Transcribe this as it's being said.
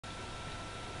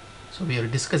So we are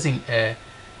discussing a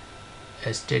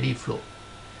steady flow.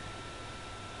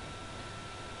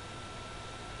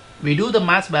 We do the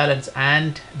mass balance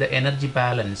and the energy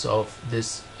balance of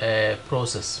this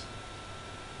process.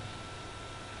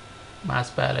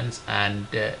 Mass balance and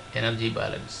energy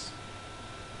balance.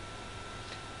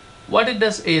 What it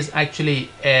does is actually,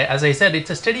 as I said, it's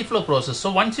a steady flow process.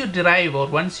 So once you derive or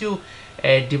once you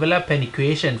develop an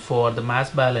equation for the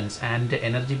mass balance and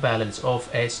energy balance of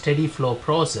a steady flow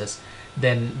process,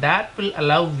 then that will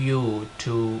allow you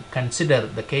to consider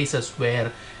the cases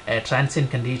where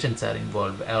transient conditions are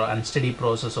involved, or unsteady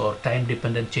process, or time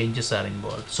dependent changes are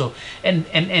involved. So and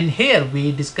here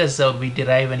we discuss, or we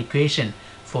derive an equation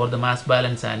for the mass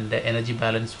balance and energy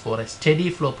balance for a steady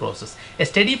flow process. A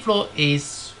steady flow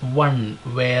is one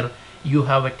where you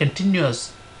have a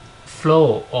continuous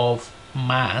flow of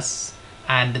mass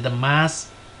and the mass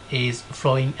is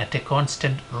flowing at a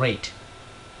constant rate.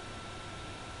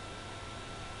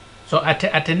 So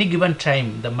at any given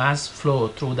time, the mass flow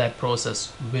through that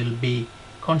process will be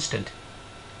constant.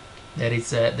 There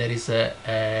is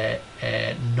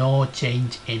no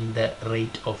change in the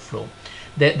rate of flow.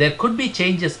 There could be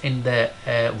changes in the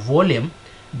volume,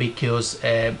 because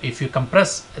if you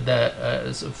compress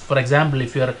the, for example,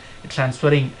 if you are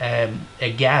transferring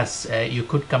a gas, you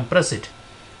could compress it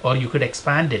or you could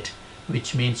expand it,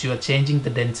 which means you are changing the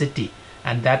density,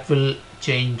 and that will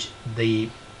change the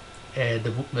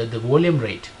volume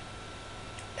rate.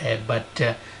 But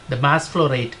the mass flow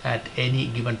rate at any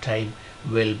given time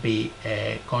will be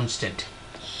constant.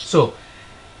 So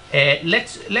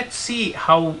let's see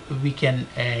how we can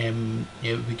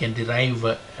derive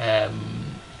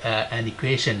an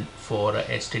equation for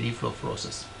a steady flow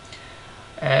process.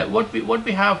 What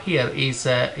we have here is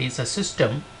a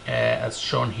system as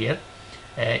shown here.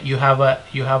 You have a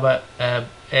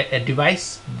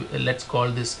device. Let's call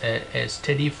this a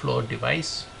steady flow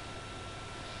device.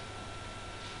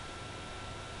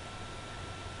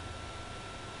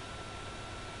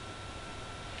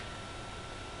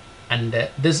 And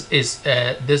this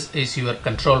is your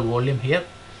control volume here.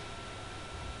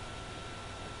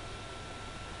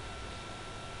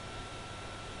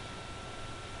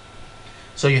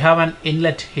 So you have an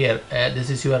inlet here. This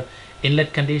is your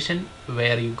inlet condition,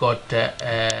 where you got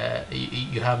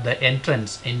you have the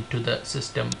entrance into the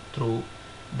system through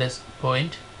this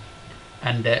point,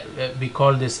 and we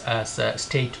call this as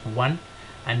state 1,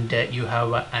 and you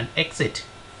have an exit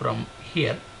from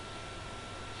here.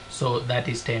 So that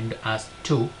is termed as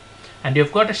 2, and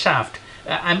you've got a shaft.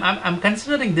 I'm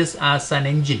considering this as an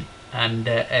engine, and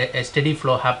a steady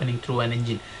flow happening through an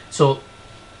engine. So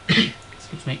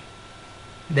excuse me,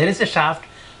 there is a shaft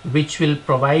which will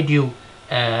provide you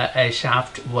a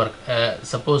shaft work.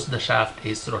 Suppose the shaft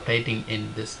is rotating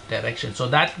in this direction, so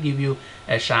that will give you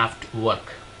a shaft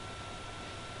work.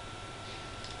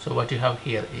 So what you have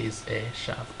here is a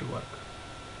shaft work.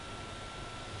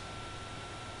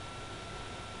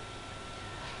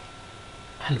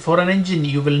 And for an engine,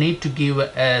 you will need to give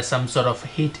some sort of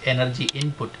heat energy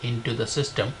input into the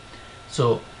system.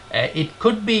 So it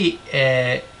could be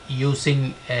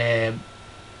using a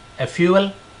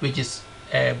fuel which is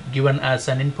given as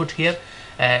an input here.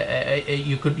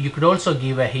 You could also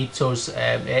give a heat source,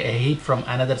 a heat from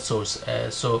another source.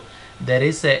 So there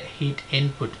is a heat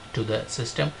input to the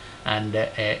system and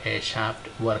a shaft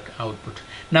work output.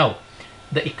 Now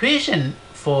the equation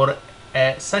for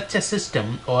such a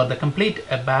system, or the complete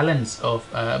balance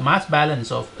of mass balance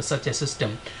of such a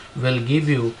system, will give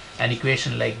you an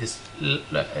equation like this.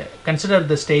 Consider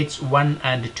the states 1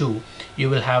 and 2. You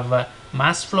will have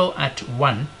mass flow at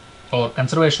 1, or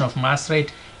conservation of mass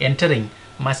rate entering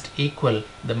must equal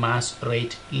the mass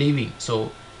rate leaving.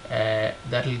 So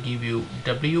that will give you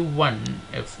W1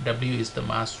 if W is the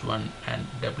mass 1, and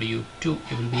W2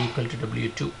 it will be equal to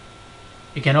W2.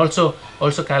 You can also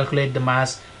calculate the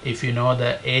mass if you know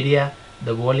the area,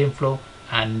 the volume flow,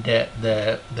 and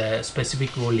the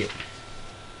specific volume.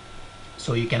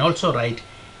 So you can also write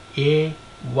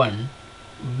A1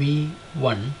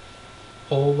 V1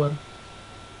 over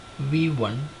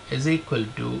V1 is equal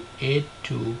to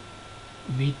A2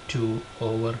 V2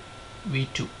 over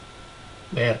V2,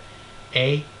 where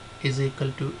A is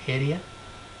equal to area,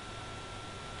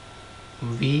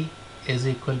 V is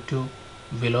equal to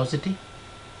velocity,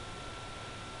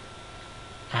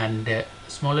 and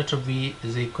small letter v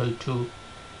is equal to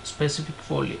specific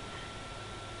volume.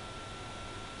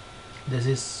 This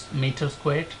is meter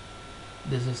squared,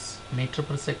 this is meter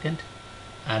per second,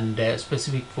 and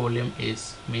specific volume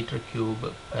is meter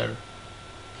cube per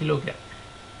kilogram.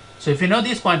 So if you know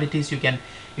these quantities, you can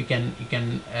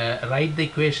write the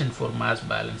equation for mass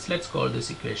balance. Let's call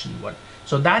this equation 1.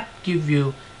 So that gives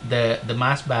you the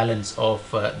mass balance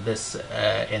of this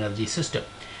energy system.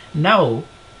 Now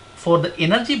for the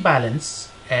energy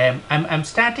balance, I'm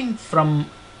starting from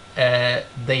the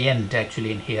end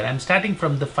actually in here. I'm starting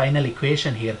from the final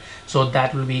equation here, so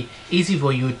that will be easy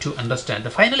for you to understand.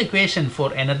 The final equation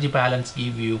for energy balance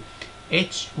give you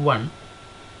H1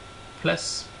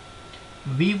 plus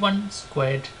V1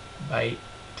 squared by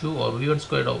 2, or V1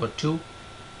 squared over 2,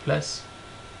 plus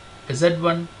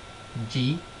Z1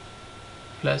 G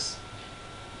plus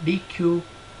dq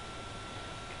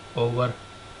over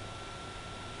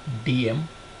dm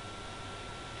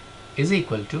is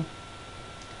equal to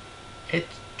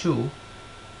H2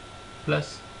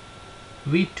 plus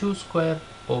V2 square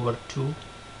over 2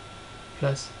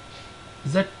 plus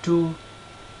Z2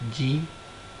 G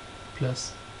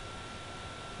plus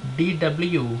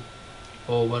dw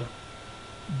over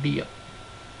dm.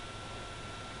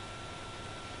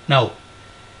 Now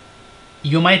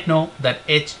you might know that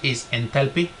H is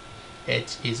enthalpy.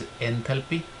 H is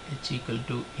enthalpy. H equal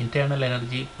to internal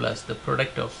energy plus the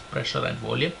product of pressure and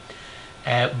volume.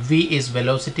 V is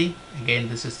velocity. Again,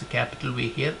 this is the capital V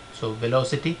here. So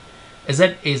velocity.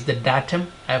 Z is the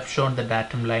datum. I have shown the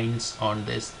datum lines on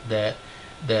this. The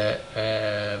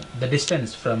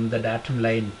distance from the datum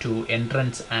line to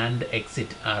entrance and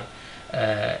exit are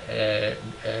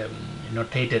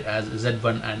notated as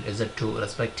Z1 and Z2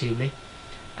 respectively.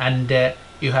 And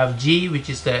you have G, which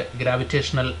is the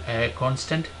gravitational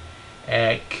constant.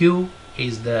 Q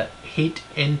is the heat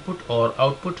input or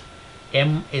output.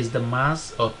 M is the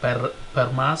mass or per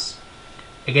mass.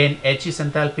 Again, H is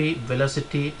enthalpy,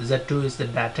 velocity, Z2 is the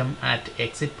datum at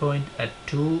exit point at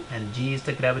 2, and G is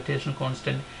the gravitational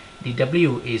constant,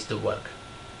 dW is the work.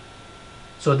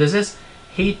 So this is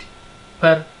heat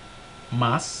per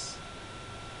mass,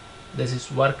 this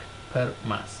is work per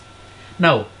mass.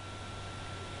 Now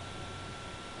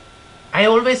I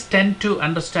always tend to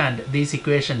understand these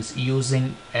equations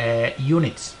using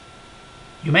units.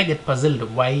 You may get puzzled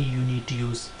why you need to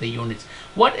use the units.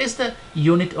 What is the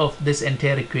unit of this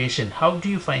entire equation? How do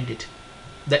you find it?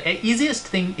 The easiest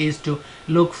thing is to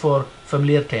look for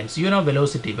familiar terms. You know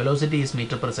velocity. Velocity is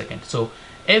meter per second. So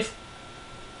if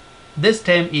this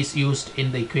term is used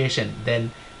in the equation,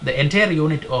 then the entire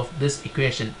unit of this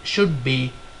equation should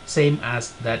be same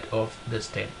as that of this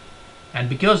term. And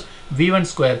because V1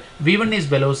 square, V1 is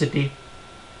velocity,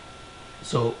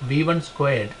 so V1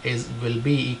 squared will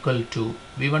be equal to,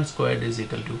 V1 squared is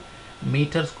equal to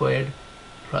meter squared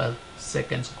per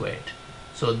second squared.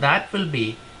 So that will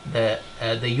be the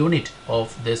unit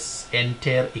of this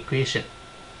entire equation.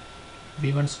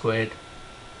 V1 squared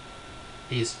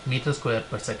is meter square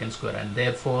per second square, and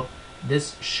therefore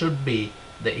this should be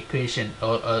the equation,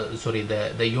 or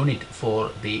the unit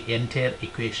for the entire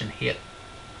equation here.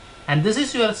 And this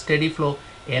is your steady flow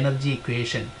energy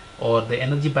equation, or the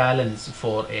energy balance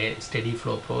for a steady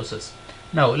flow process.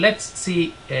 Now let's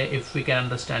see if we can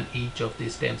understand each of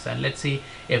these terms, and let's see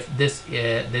if this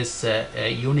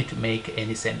unit make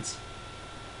any sense.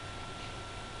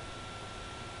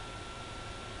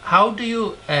 How do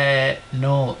you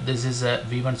know this is a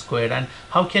V1 squared, and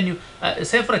how can you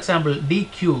say, for example,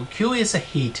 dq, q is a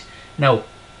heat. Now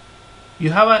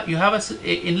you have a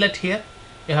inlet here,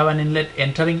 you have an inlet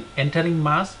entering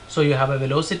mass, so you have a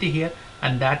velocity here,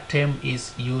 and that term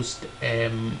is used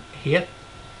here.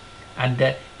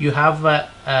 And you have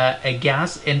a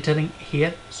gas entering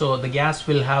here, so the gas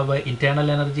will have internal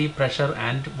energy, pressure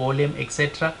and volume,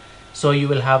 etc. So you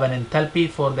will have an enthalpy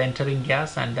for the entering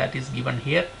gas, and that is given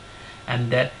here.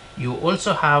 And you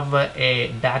also have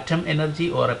a datum energy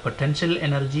or a potential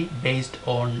energy based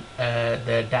on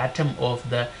the datum of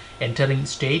the entering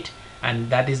state, and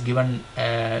that is given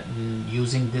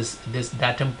using this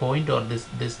datum point or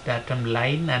this datum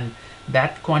line, and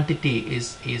that quantity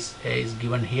is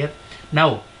given here.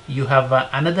 Now you have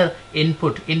another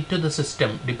input into the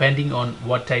system, depending on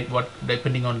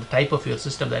depending on the type of your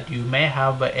system, that you may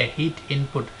have a heat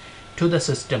input to the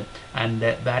system, and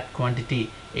that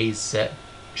quantity is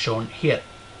shown here.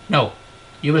 Now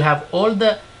you will have all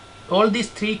these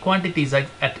three quantities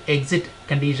at exit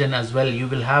condition as well. You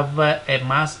will have a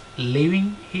mass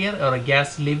leaving here, or a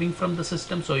gas leaving from the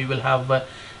system, so you will have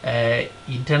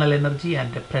internal energy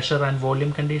and pressure and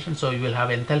volume condition, so you will have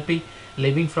enthalpy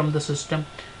leaving from the system.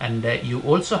 And you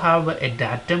also have a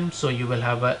datum, so you will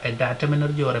have a datum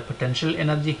energy or a potential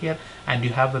energy here, and you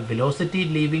have a velocity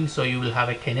leaving, so you will have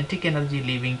a kinetic energy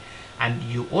leaving, and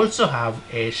you also have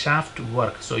a shaft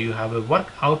work, so you have a work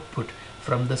output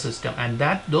from the system, and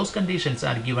those conditions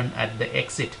are given at the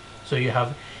exit. So you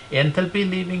have enthalpy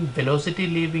leaving, velocity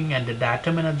leaving, and the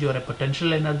atom energy or a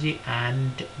potential energy,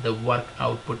 and the work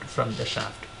output from the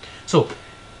shaft. So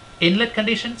inlet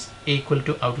conditions equal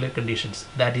to outlet conditions,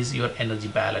 that is your energy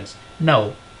balance.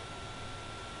 Now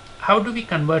how do we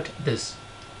convert this?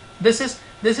 This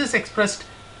is expressed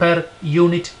per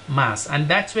unit mass, and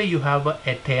that's why you have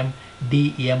a term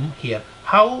dm here.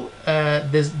 How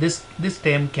this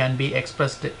term can be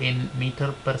expressed in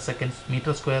meter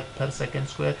square per second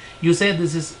square? You say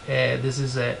this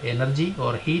is energy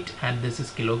or heat, and this is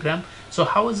kilogram. So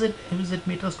how is it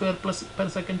meter square plus per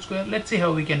second square? Let's see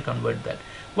how we can convert that.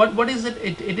 What is it?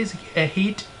 It is a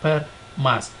heat per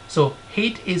mass. So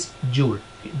heat is joule.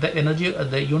 The energy,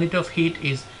 the unit of heat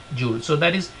is joule. So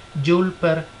that is joule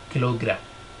per kilogram.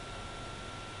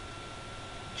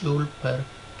 Joule per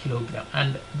kilogram,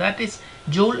 and that is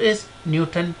joule is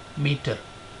Newton meter.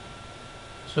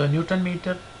 So Newton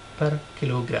meter per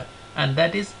kilogram, and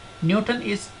that is Newton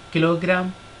is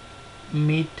kilogram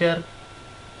meter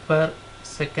per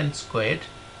second squared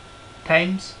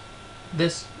times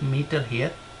this meter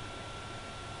here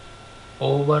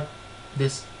over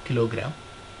this kilogram.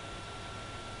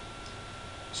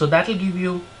 So that will give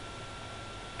you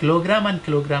kilogram and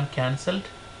kilogram cancelled.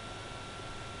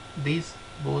 These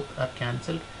both are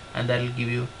cancelled, and that will give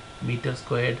you meter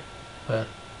squared per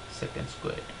second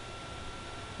squared.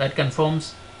 That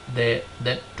confirms the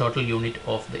total unit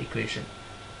of the equation.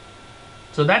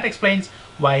 So that explains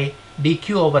why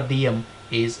dq over dm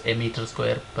is a meter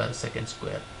square per second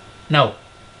square. Now,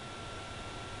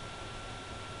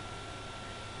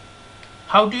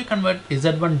 how do you convert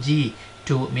Z1g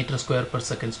to meter square per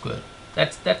second square?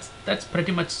 That's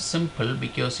pretty much simple,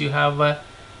 because you have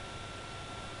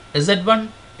Z1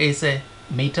 is a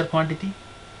meter quantity,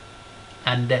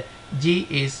 and g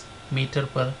is meter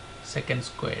per second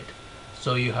squared.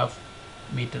 So you have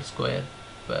meter square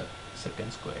per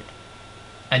second squared,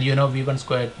 and you know v1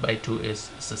 squared by 2 is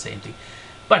the same thing.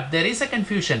 But there is a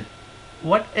confusion.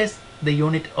 What is the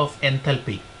unit of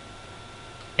enthalpy?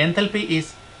 Enthalpy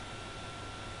is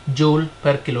joule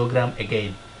per kilogram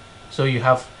again. So you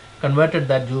have converted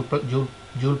that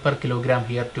joule per kilogram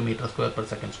here to meter square per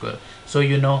second square. So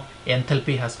you know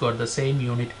enthalpy has got the same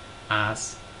unit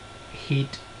as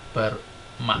heat per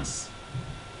mass.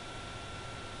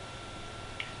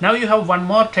 Now you have one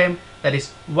more term, that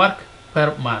is work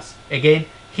per mass. Again,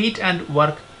 heat and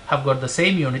work have got the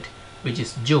same unit, which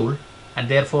is joule, and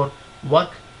therefore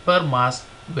work per mass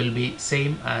will be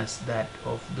same as that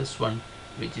of this one,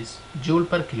 which is joule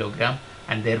per kilogram,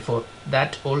 and therefore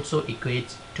that also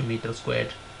equates to meter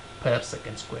squared per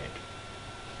second squared.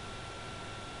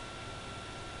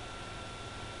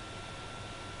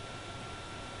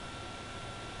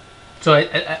 So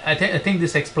I think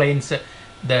this explains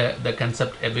the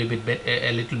concept a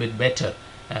little bit better,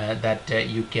 that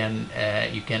you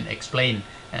can explain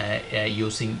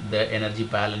using the energy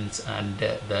balance and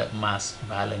the mass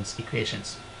balance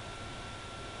equations.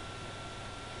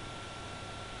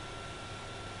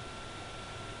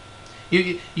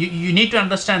 You need to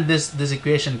understand this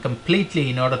equation completely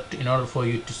in order for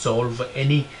you to solve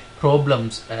any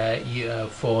problems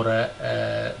for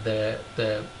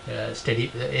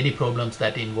any problems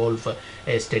that involve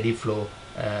a steady flow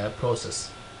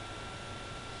process.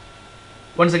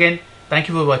 Once again, thank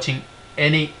you for watching.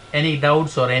 Any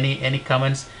doubts or any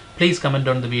comments, please comment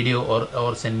on the video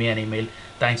or send me an email.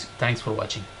 Thanks for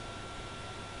watching.